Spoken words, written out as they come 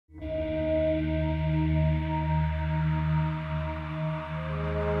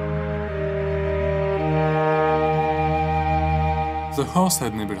the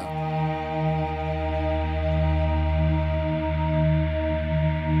Horsehead Nebula.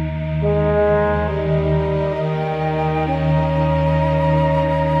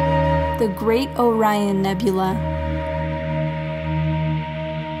 The Great Orion Nebula.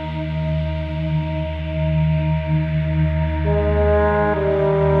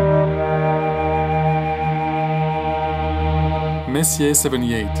 Messier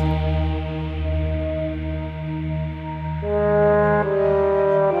 78.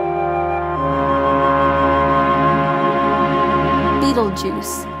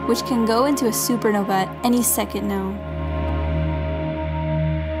 Betelgeuse, which can go into a supernova at any second now.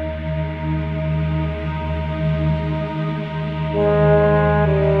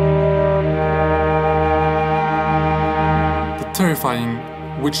 The terrifying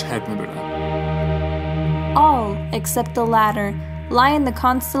Witchhead Nebula. All, except the latter, lie in the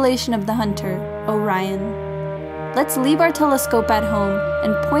constellation of the Hunter, Orion. Let's leave our telescope at home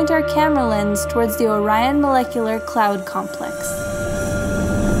and point our camera lens towards the Orion Molecular Cloud Complex.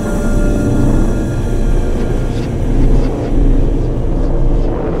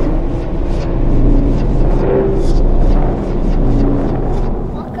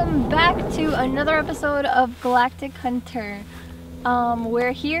 Welcome back to another episode of Galactic Hunter.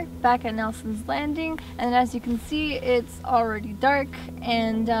 We're here back at Nelson's Landing, and as you can see, it's already dark,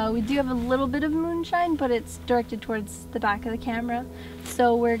 and we do have a little bit of moonshine, but it's directed towards the back of the camera,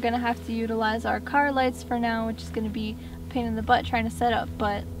 so we're gonna have to utilize our car lights for now, which is gonna be a pain in the butt trying to set up,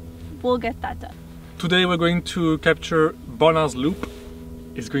 but we'll get that done. Today we're going to capture Barnard's Loop.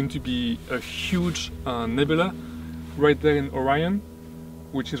 It's going to be a huge nebula right there in Orion,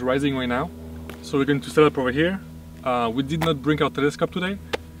 which is rising right now. So we're going to set up over here. We did not bring our telescope today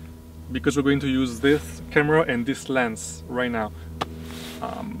because we're going to use this camera and this lens right now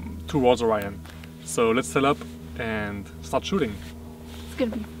towards Orion. So let's set up and start shooting. It's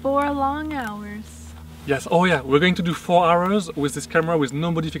gonna be 4 long hours. Yes, oh yeah, we're going to do 4 hours with this camera with no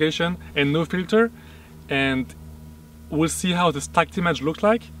modification and no filter, and we'll see how the stacked image looks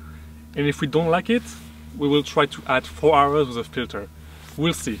like, and if we don't like it, we will try to add 4 hours with a filter.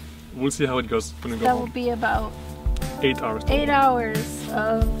 We'll see how it goes when we go That home. will be about 8 hours. 8 hours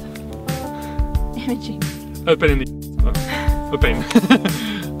of imaging. A pain in the... a pain.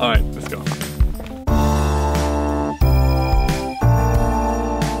 Alright, let's go.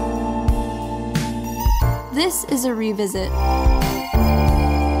 This is a revisit.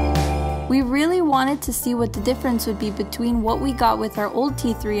 We really wanted to see what the difference would be between what we got with our old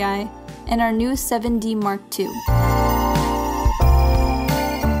T3i and our new 7D Mark II.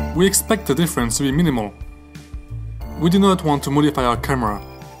 We expect the difference to be minimal. We do not want to modify our camera,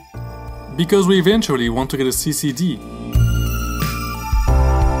 because we eventually want to get a CCD.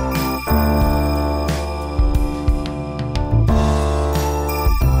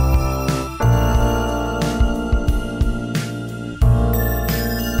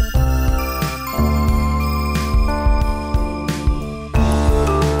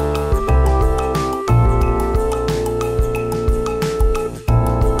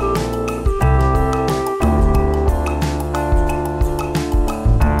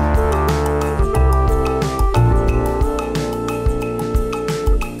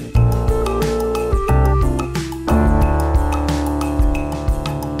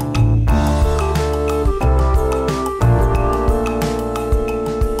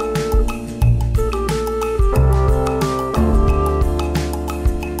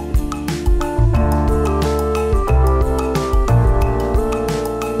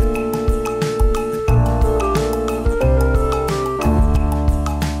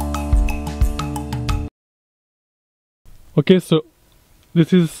 Okay, so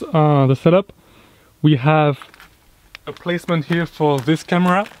this is the setup. We have a placement here for this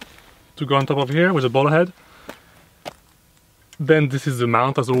camera to go on top of here with a ball head. Then this is the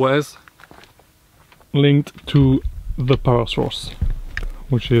mount, as always, linked to the power source,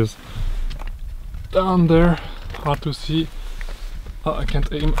 which is down there. Hard to see. Oh, I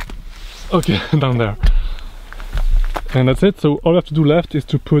can't aim. Okay, down there. And that's it. So all I have to do left is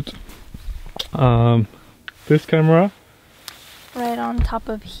to put this camera Right on top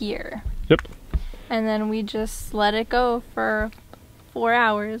of here. Yep. And then we just let it go for 4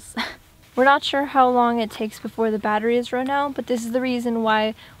 hours. We're not sure how long it takes before the battery is run out, but this is the reason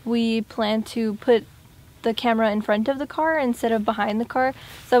why we plan to put the camera in front of the car instead of behind the car,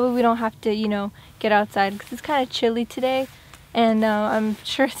 so that we don't have to, you know, get outside, because it's kind of chilly today, and I'm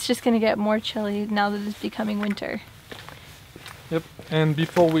sure it's just going to get more chilly now that it's becoming winter. Yep, and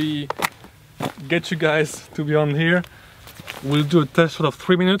before we get you guys to be on here, we'll do a test shot of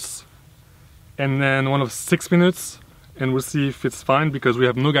 3 minutes, and then one of 6 minutes, and we'll see if it's fine because we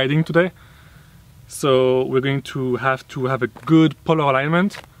have no guiding today. So we're going to have a good polar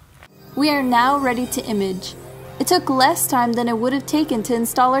alignment. We are now ready to image. It took less time than it would have taken to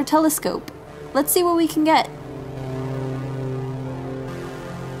install our telescope. Let's see what we can get.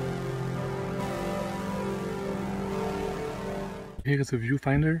 Here is a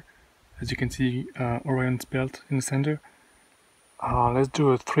viewfinder. As you can see, Orion's belt in the center. Let's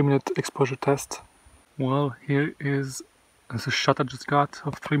do a 3-minute exposure test. Well, here is a shot I just got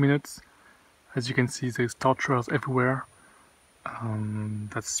of 3 minutes. As you can see, there's star trails everywhere.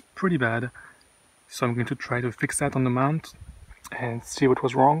 That's pretty bad. So I'm going to try to fix that on the mount and see what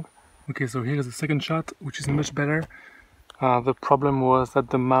was wrong. Okay, so here's the second shot, which is much better. The problem was that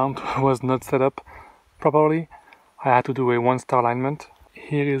the mount was not set up properly. I had to do a 1-star alignment.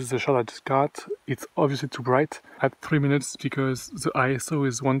 Here is the shot I just got. It's obviously too bright at 3 minutes because the ISO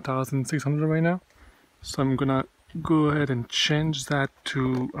is 1600 right now. So I'm gonna go ahead and change that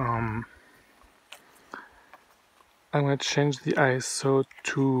to I'm gonna change the ISO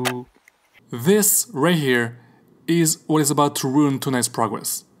to... This right here is what is about to ruin tonight's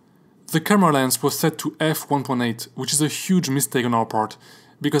progress. The camera lens was set to f1.8, which is a huge mistake on our part,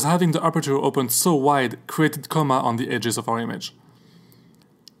 because having the aperture opened so wide created coma on the edges of our image.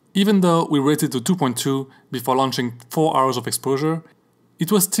 Even though we rated to 2.2 before launching 4 hours of exposure,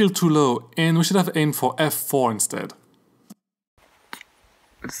 it was still too low and we should have aimed for f4 instead.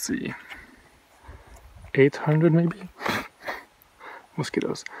 Let's see, 800 maybe?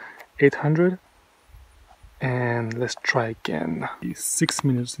 Mosquitoes. 800, and let's try again. 6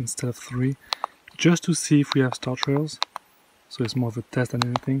 minutes instead of 3, just to see if we have star trails. So it's more of a test than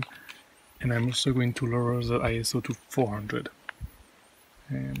anything. And I'm also going to lower the ISO to 400.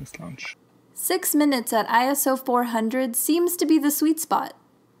 And let's launch. 6 minutes at ISO 400 seems to be the sweet spot.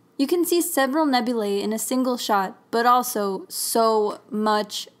 You can see several nebulae in a single shot, but also so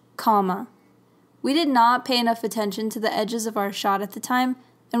much coma. We did not pay enough attention to the edges of our shot at the time,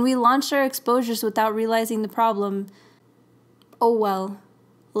 and we launched our exposures without realizing the problem. Oh well,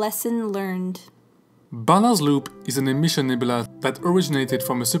 lesson learned. Barnard's Loop is an emission nebula that originated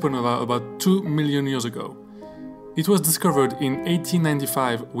from a supernova about 2 million years ago. It was discovered in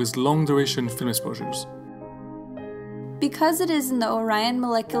 1895 with long-duration film exposures. Because it is in the Orion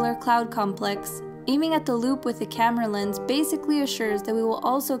molecular cloud complex, aiming at the loop with a camera lens basically assures that we will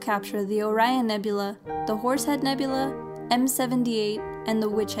also capture the Orion Nebula, the Horsehead Nebula, M78, and the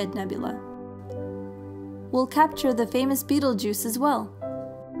Witchhead Nebula. We'll capture the famous Betelgeuse as well.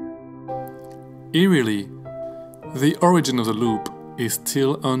 Eerily, the origin of the loop is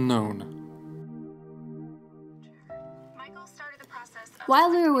still unknown. While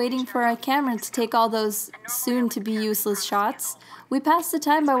we were waiting for our camera to take all those soon-to-be useless shots, we passed the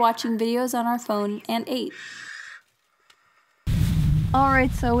time by watching videos on our phone and ate.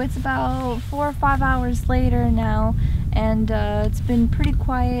 Alright, so it's about 4 or 5 hours later now, and it's been pretty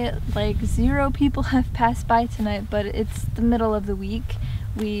quiet. Like 0 people have passed by tonight, but it's the middle of the week.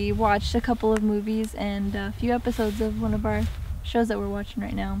 We watched a couple of movies and a few episodes of one of our shows that we're watching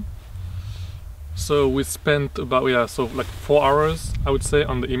right now. So we spent about, like 4 hours, I would say,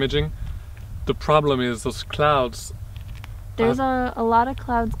 on the imaging. The problem is those clouds. There's a lot of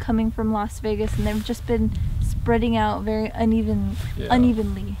clouds coming from Las Vegas, and they've just been spreading out very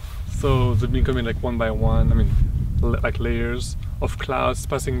unevenly. So they've been coming like one by one, I mean, like layers of clouds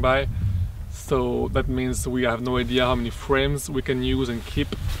passing by. So that means we have no idea how many frames we can use and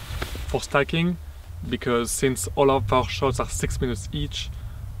keep for stacking, because since all of our shots are 6 minutes each,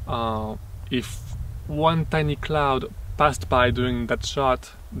 if one tiny cloud passed by during that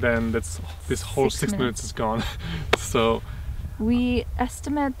shot, then this whole 6 minutes is gone. So we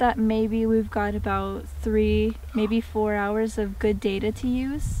estimate that maybe we've got about 3, maybe 4 hours of good data to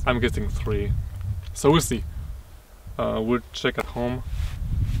use. I'm guessing 3. So we'll see. We'll check at home,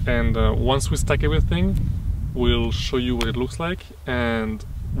 and once we stack everything, we'll show you what it looks like, and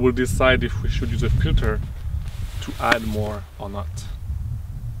we'll decide if we should use a filter to add more or not.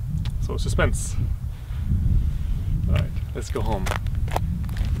 So suspense. Alright, let's go home.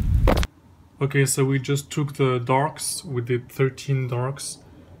 Okay, so we just took the darks, we did 13 darks.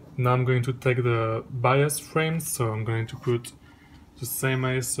 Now I'm going to take the bias frames, so I'm going to put the same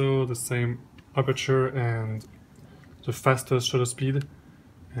ISO, the same aperture, and the fastest shutter speed,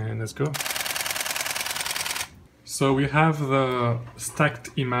 and let's go. So we have the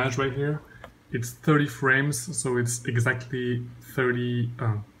stacked image right here. It's 30 frames, so it's exactly 3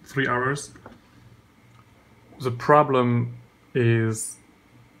 hours. The problem is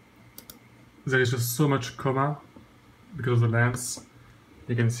there is just so much coma because of the lens.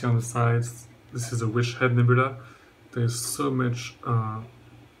 You can see on the sides, this is a Witchhead Nebula. There's so much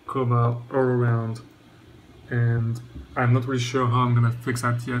coma all around, and I'm not really sure how I'm gonna fix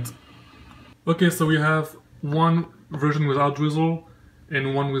that yet. Okay, so we have one version without drizzle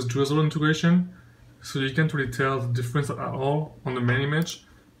and one with drizzle integration, so you can't really tell the difference at all on the main image,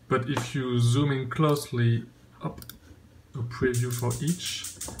 but if you zoom in closely, up a preview for each.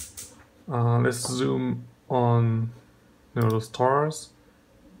 Let's zoom on those stars.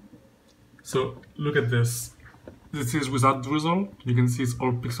 So look at this. This is without drizzle. You can see it's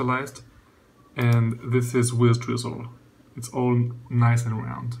all pixelized. And this is with drizzle. It's all nice and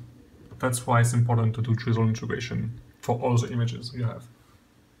round. That's why it's important to do drizzle integration for all the images you have.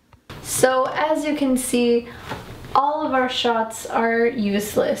 So as you can see, all of our shots are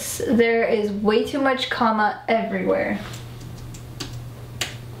useless. There is way too much coma everywhere.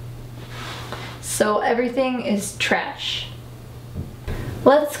 So everything is trash.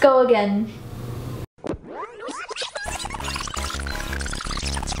 Let's go again.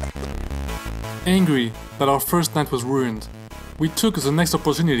 Angry that our first night was ruined, we took the next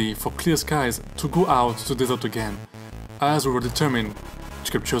opportunity for clear skies to go out to the desert again, as we were determined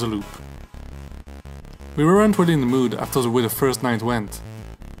to capture the loop. We weren't really in the mood after the way the first night went,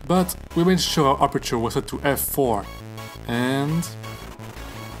 but we made sure our aperture was set to f4, and...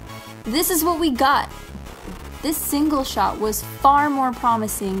 This is what we got! This single shot was far more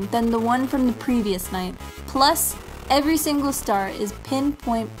promising than the one from the previous night, plus every single star is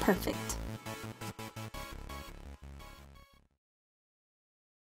pinpoint perfect.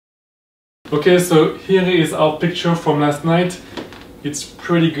 Okay, so here is our picture from last night. It's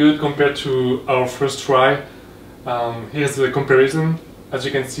pretty good compared to our first try. Here's the comparison. As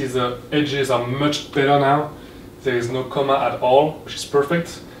you can see, the edges are much better now. There is no coma at all, which is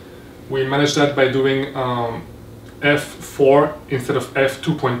perfect. We managed that by doing f4 instead of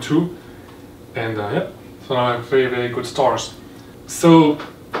f2.2, and yeah, so now I have very, very good stars. So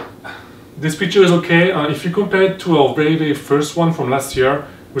this picture is okay. If you compare it to our very, very first one from last year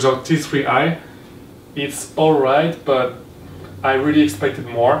with our T3i, it's alright, but I really expected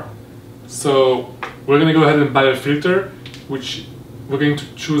more. So we're gonna go ahead and buy a filter, which we're going to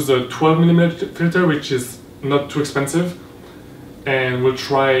choose a 12mm filter, which is not too expensive, and we'll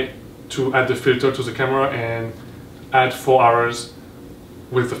try to add the filter to the camera and add 4 hours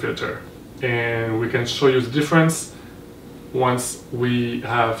with the filter, and we can show you the difference once we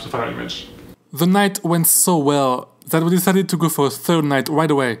have the final image. The night went so well that we decided to go for a third night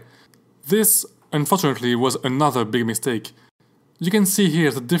right away. This, unfortunately, was another big mistake. You can see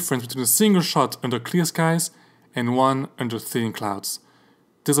here the difference between a single shot under clear skies and one under thin clouds.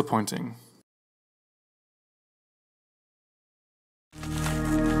 Disappointing.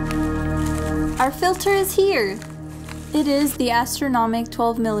 Our filter is here! It is the astronomic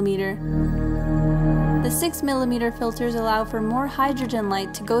 12mm. The 6mm filters allow for more hydrogen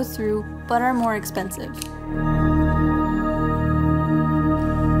light to go through, but are more expensive.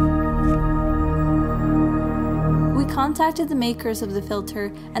 We contacted the makers of the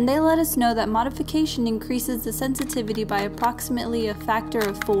filter, and they let us know that modification increases the sensitivity by approximately a factor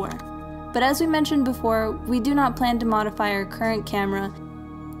of 4. But as we mentioned before, we do not plan to modify our current camera,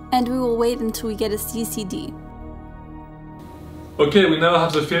 and we will wait until we get a CCD. Okay, we now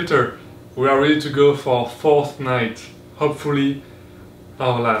have the filter. We are ready to go for our 4th night. Hopefully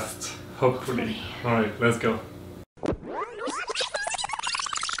our last. Hopefully. Alright, let's go.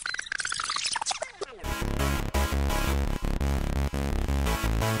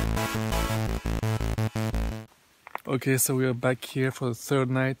 Okay, so we are back here for the 3rd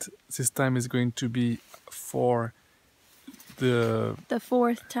night. This time is going to be for the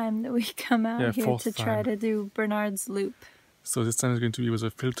 4th time that we come out here to try to do Barnard's loop. So this time is going to be with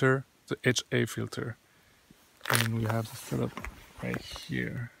a filter, the HA filter. And we have the setup right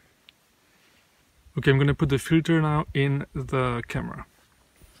here. Okay, I'm going to put the filter now in the camera.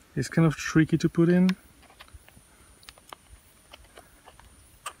 It's kind of tricky to put in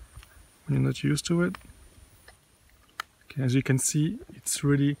when you're not used to it. Okay, as you can see, it's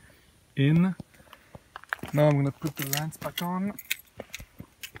really in. Now I'm going to put the lens back on.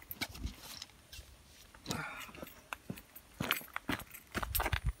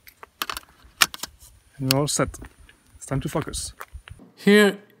 And we're all set. It's time to focus.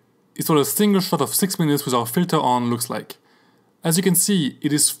 Here is what a single shot of 6 minutes with our filter on looks like. As you can see,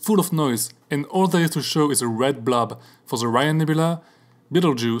 it is full of noise, and all there is to show is a red blob for the Orion Nebula,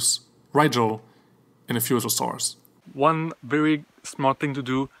 Betelgeuse, Rigel, and a few other stars. One very smart thing to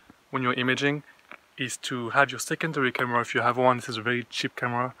do when you're imaging is to have your secondary camera, if you have one. This is a very cheap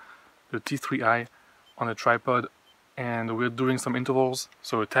camera, the T3i, on a tripod, and we're doing some intervals,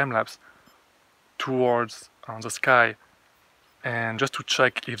 so a time lapse, towards on the sky and just to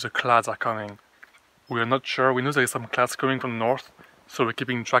check if the clouds are coming. We are not sure. We know there is some clouds coming from the north, so we're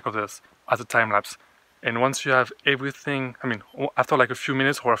keeping track of this as a time lapse. And once you have everything, I mean, after like a few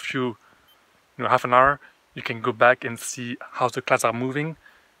minutes or a few, half an hour, you can go back and see how the clouds are moving,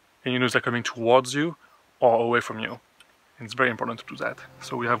 and you know if they're coming towards you or away from you. And it's very important to do that.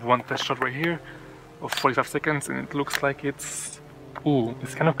 So we have one test shot right here of 45 seconds, and it looks like it's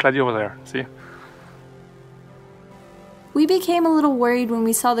kind of cloudy over there, see? We became a little worried when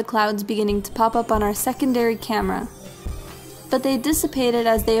we saw the clouds beginning to pop up on our secondary camera. But they dissipated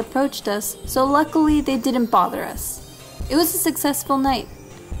as they approached us, so luckily they didn't bother us. It was a successful night.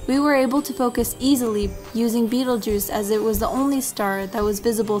 We were able to focus easily using Betelgeuse as it was the only star that was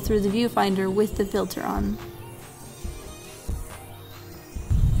visible through the viewfinder with the filter on.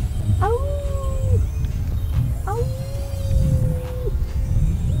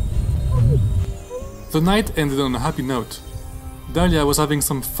 The night ended on a happy note. Dahlia was having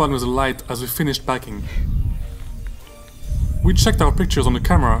some fun with the light as we finished packing. We checked our pictures on the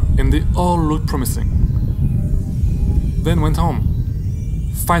camera and they all looked promising. Then went home.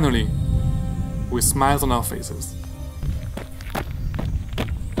 Finally, with smiles on our faces.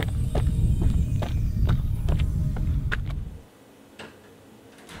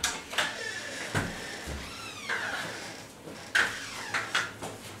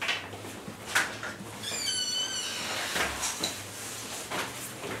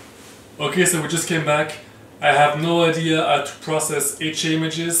 Okay, so we just came back. I have no idea how to process HA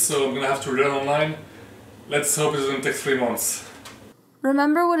images, so I'm gonna have to learn online. Let's hope it doesn't take 3 months.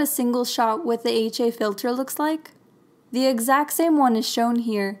 Remember what a single shot with the HA filter looks like? The exact same one is shown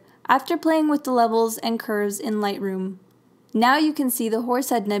here, after playing with the levels and curves in Lightroom. Now you can see the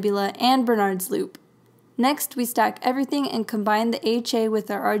Horsehead Nebula and Barnard's Loop. Next, we stack everything and combine the HA with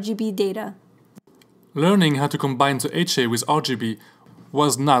our RGB data. Learning how to combine the HA with RGB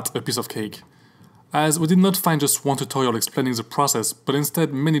was not a piece of cake, as we did not find just one tutorial explaining the process, but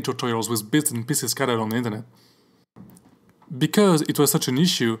instead many tutorials with bits and pieces scattered on the internet. Because it was such an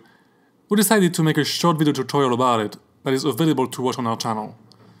issue, we decided to make a short video tutorial about it that is available to watch on our channel.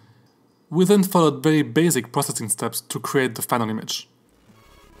 We then followed very basic processing steps to create the final image.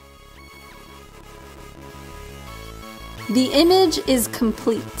 The image is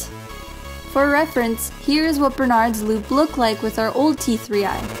complete. For reference, here is what Barnard's Loop looked like with our old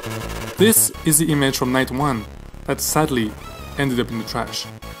T3i. This is the image from night 1 that sadly ended up in the trash.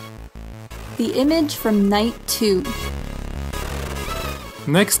 The image from night 2.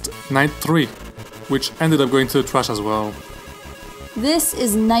 Next, night 3, which ended up going to the trash as well. This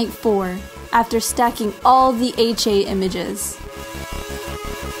is night 4, after stacking all the HA images.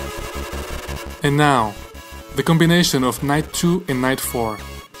 And now, the combination of night 2 and night 4.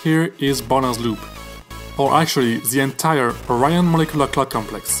 Here is Barnard's Loop, or actually the entire Orion molecular cloud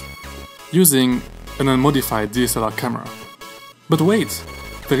complex, using an unmodified DSLR camera. But wait,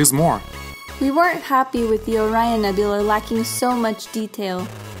 there is more. We weren't happy with the Orion Nebula lacking so much detail,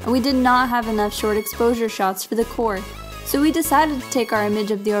 and we did not have enough short exposure shots for the core, so we decided to take our image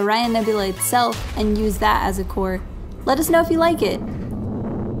of the Orion Nebula itself and use that as a core. Let us know if you like it.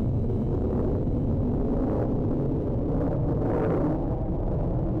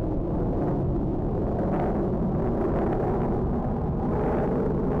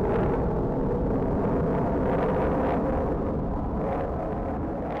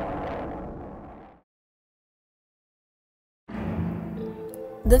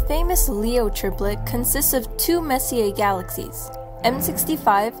 The famous Leo triplet consists of 2 Messier galaxies,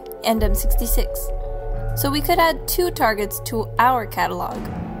 M65 and M66, so we could add 2 targets to our catalog.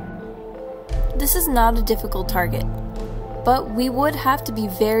 This is not a difficult target, but we would have to be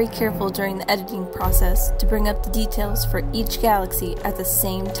very careful during the editing process to bring up the details for each galaxy at the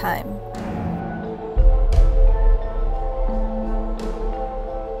same time.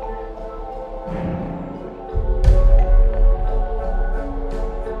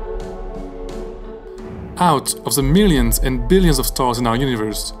 Out of the millions and billions of stars in our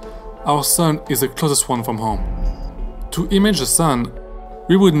universe, our Sun is the closest one from home. To image the Sun,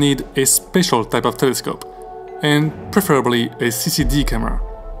 we would need a special type of telescope, and preferably a CCD camera.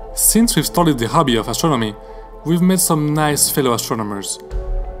 Since we've started the hobby of astronomy, we've met some nice fellow astronomers,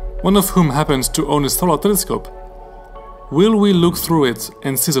 one of whom happens to own a solar telescope. Will we look through it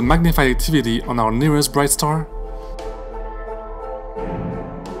and see the magnified activity on our nearest bright star?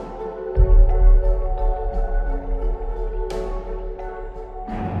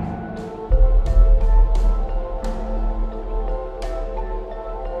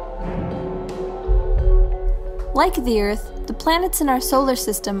 Like the Earth, the planets in our solar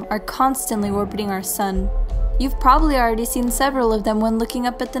system are constantly orbiting our Sun. You've probably already seen several of them when looking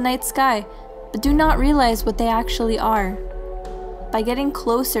up at the night sky, but do not realize what they actually are. By getting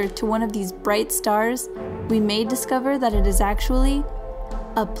closer to one of these bright stars, we may discover that it is actually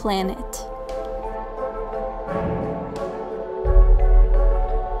a planet.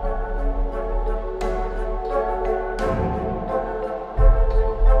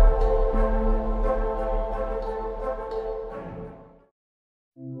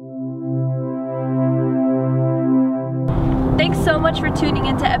 Thanks so much for tuning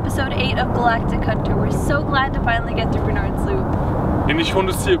into episode 8 of Galactic Hunter. We're so glad to finally get to Barnard's Loop. And if you want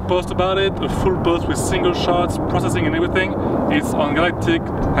to see a post about it, a full post with single shots, processing and everything, it's on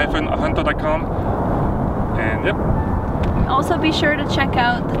galactic-hunter.com. And yep. Also be sure to check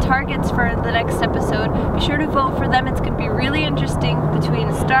out the targets for the next episode. Be sure to vote for them. It's going to be really interesting between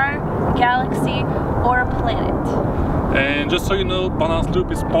a star, a galaxy, or a planet. And just so you know, Barnard's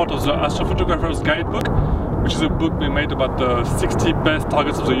Loop is part of the Astrophotographer's Guidebook, which is a book we made about the 60 best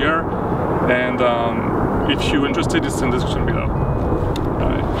targets of the year. And if you're interested, it's in the description below.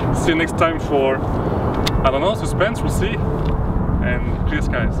 See you next time for, I don't know, suspense, we'll see. And clear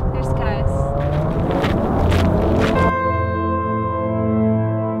skies. Clear skies.